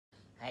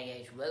Hi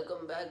guys,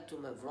 welcome back to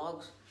my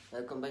vlogs.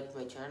 Welcome back to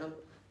my channel.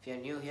 If you're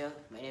new here,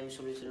 my name is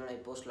Sulil. I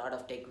post a lot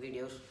of tech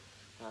videos,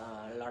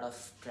 a lot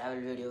of travel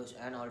videos,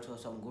 and also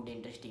some good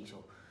interesting.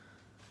 So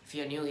if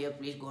you're new here,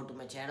 please go to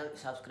my channel,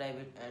 subscribe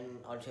it, and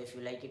also if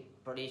you like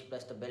it, please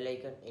press the bell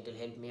icon. It will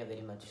help me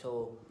very much.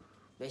 So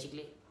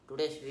basically,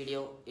 today's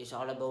video is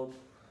all about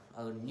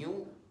our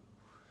new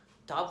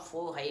top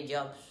 4 high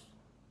jobs.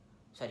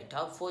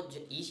 Top 4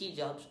 easy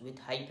jobs with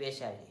high pay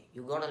salary.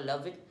 You're gonna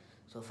love it.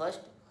 So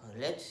first,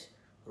 let's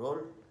roll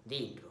the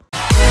intro.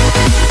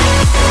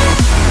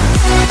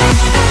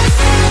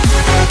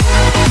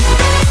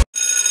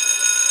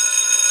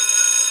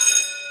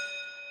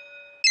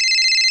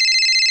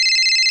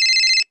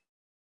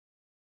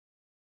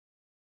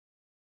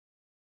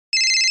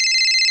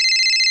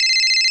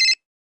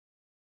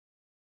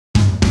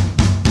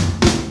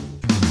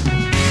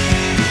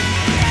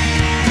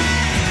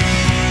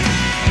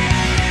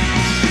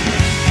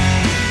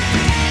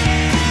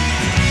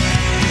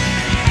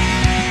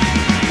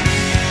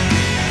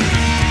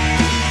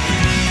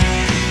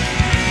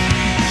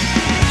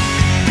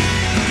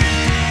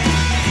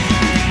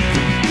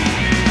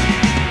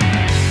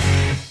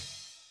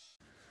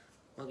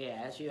 Okay,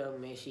 as you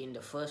may see in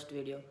the first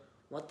video,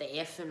 what the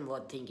F and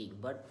what thinking,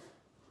 but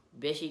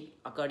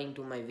according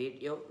to my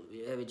video,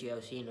 which you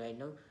have seen right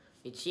now,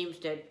 it seems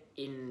that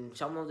in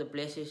some of the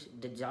places,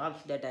 the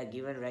jobs that are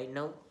given right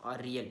now are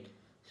real.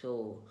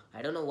 So,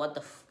 I don't know what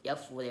the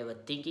F they were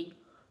thinking,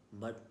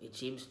 but it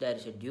seems there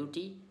is a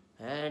duty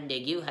and they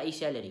give high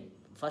salary.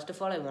 First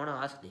of all, I want to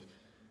ask this.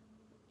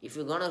 If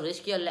you're going to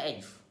risk your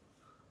life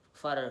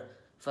for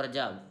a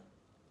job,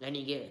 and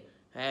you get...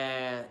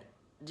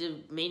 the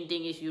main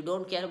thing is you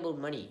don't care about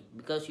money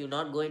because you're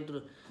not going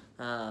to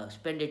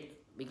spend it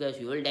because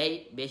you will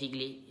die.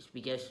 Basically, it's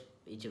because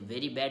it's a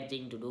very bad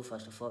thing to do,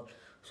 first of all.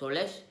 So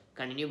let's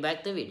continue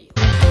back the video.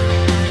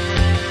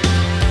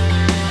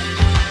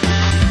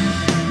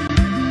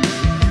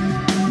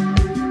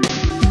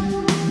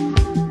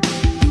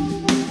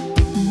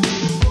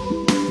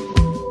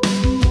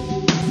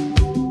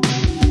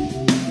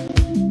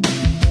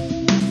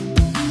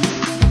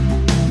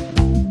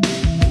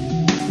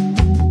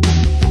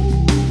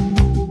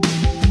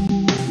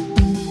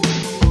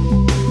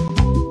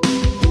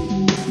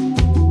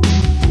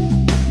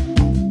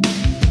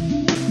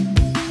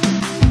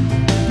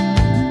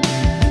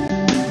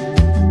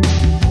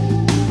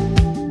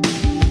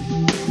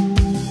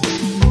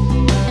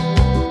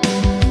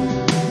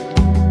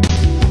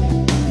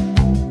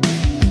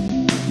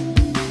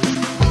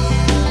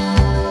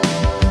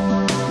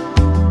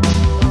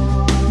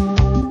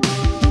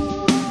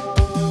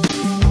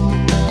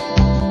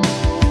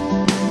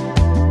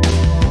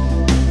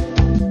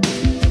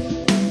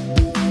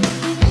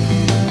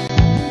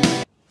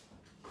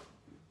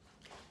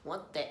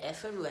 What the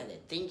F and were they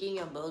thinking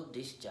about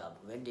this job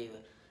when they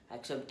were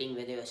accepting,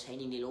 when they were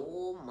signing it?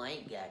 Oh my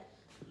god.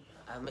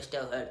 I must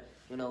have heard,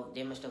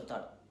 they must have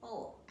thought,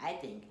 oh, I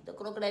think the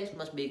crocodiles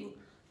must be good.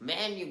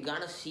 Man, you're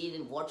gonna see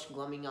what's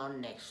going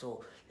on next.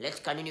 So let's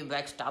continue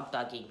back, stop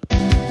talking.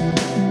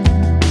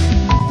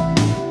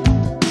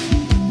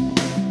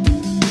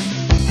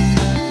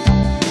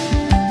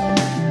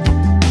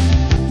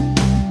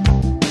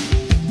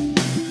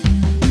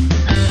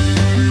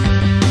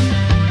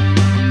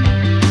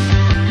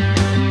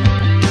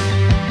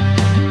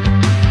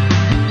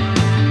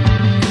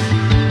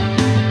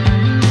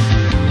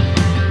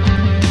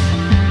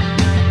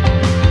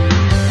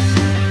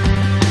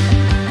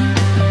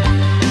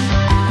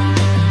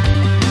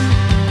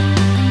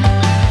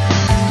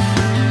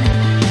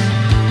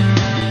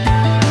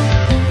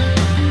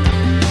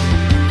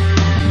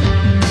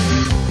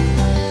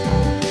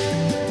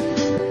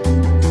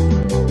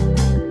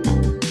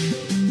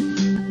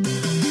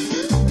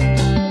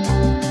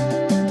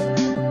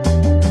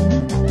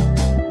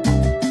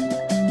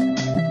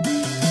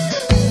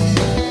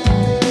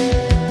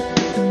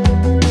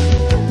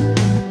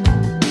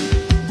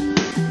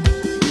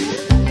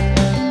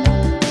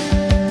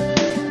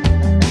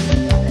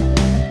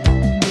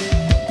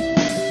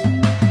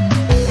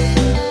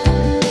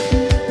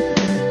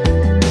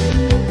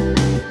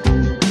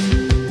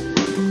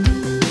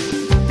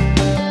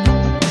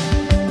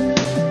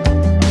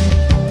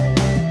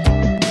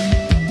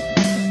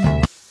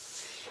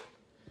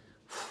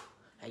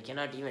 I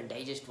cannot even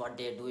digest what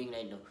they are doing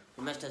right now.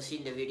 You must have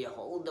seen the video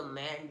how the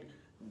man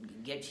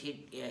gets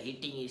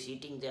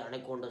hitting the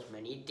anacondas,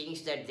 man. He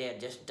thinks that they are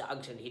just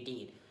dogs and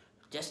hitting it.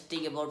 Just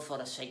think about for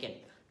a second.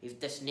 If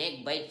the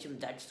snake bites him,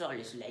 that's all.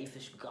 His life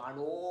is gone.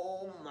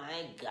 Oh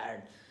my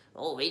god.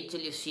 Oh, wait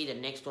till you see the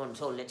next one.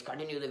 So let's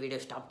continue the video.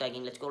 Stop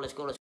talking. Let's go.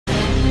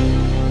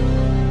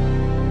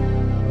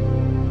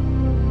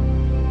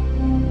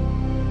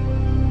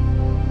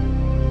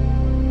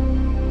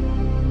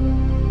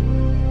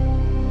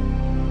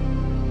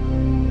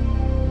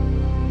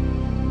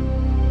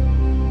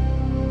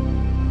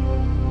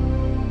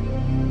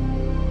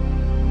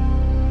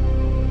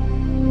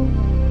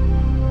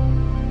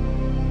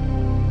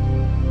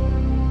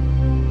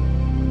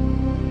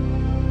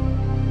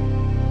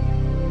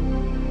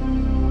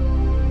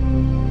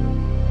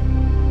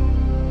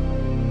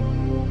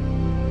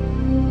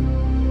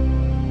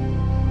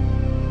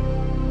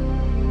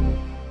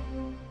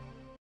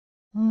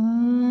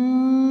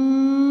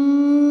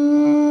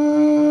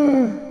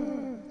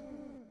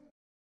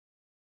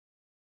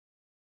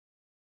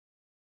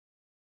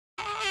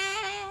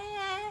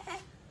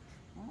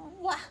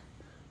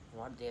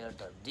 their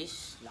turn.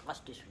 This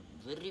last is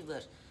very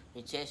worse.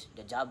 It says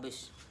the job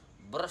is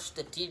brush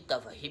the teeth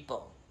of a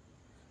hippo.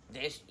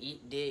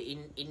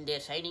 In their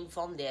signing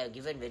form they are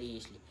given very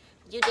easily.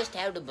 You just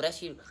have to brush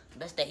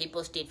the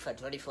hippo's teeth for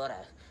 24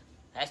 hours.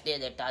 As they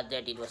thought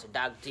that it was a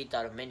dog teeth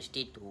or a man's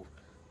teeth who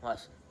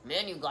was.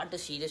 Man, you got to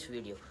see this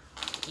video.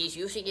 He's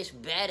using his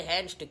bare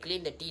hands to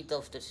clean the teeth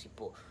of the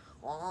hippo.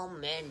 Oh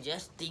man,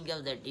 just think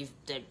of that.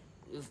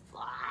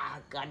 I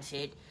can't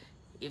say it.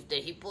 If the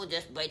hippo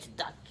just bites,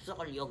 that's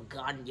all, you're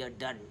gone, you're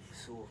done.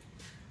 So,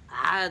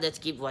 let's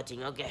keep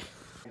watching, okay?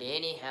 And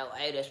anyhow,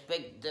 I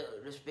respect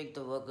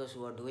the workers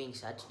who are doing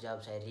such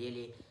jobs. I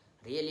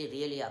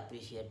really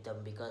appreciate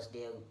them because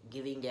they are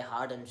giving their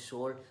heart and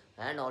soul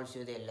and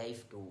also their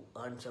life to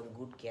earn some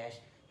good cash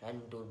and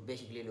to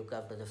basically look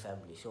after the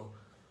family. So,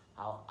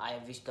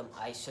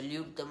 I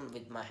salute them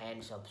with my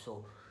hands up.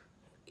 So,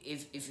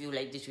 if you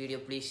like this video,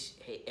 please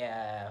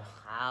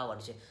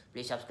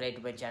please subscribe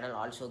to my channel.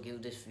 Also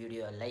give this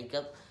video a like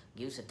up,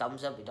 give us a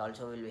thumbs up. It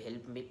also will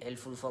be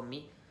helpful for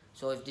me.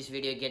 So if this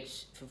video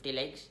gets 50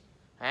 likes,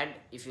 and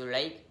if you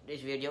like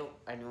this video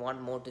and you want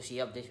more to see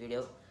of this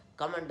video,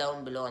 comment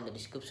down below in the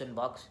description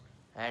box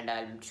and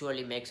I'll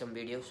surely make some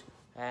videos.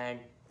 And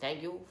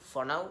thank you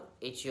for now.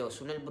 It's your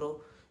Sunil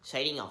bro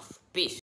signing off. Peace.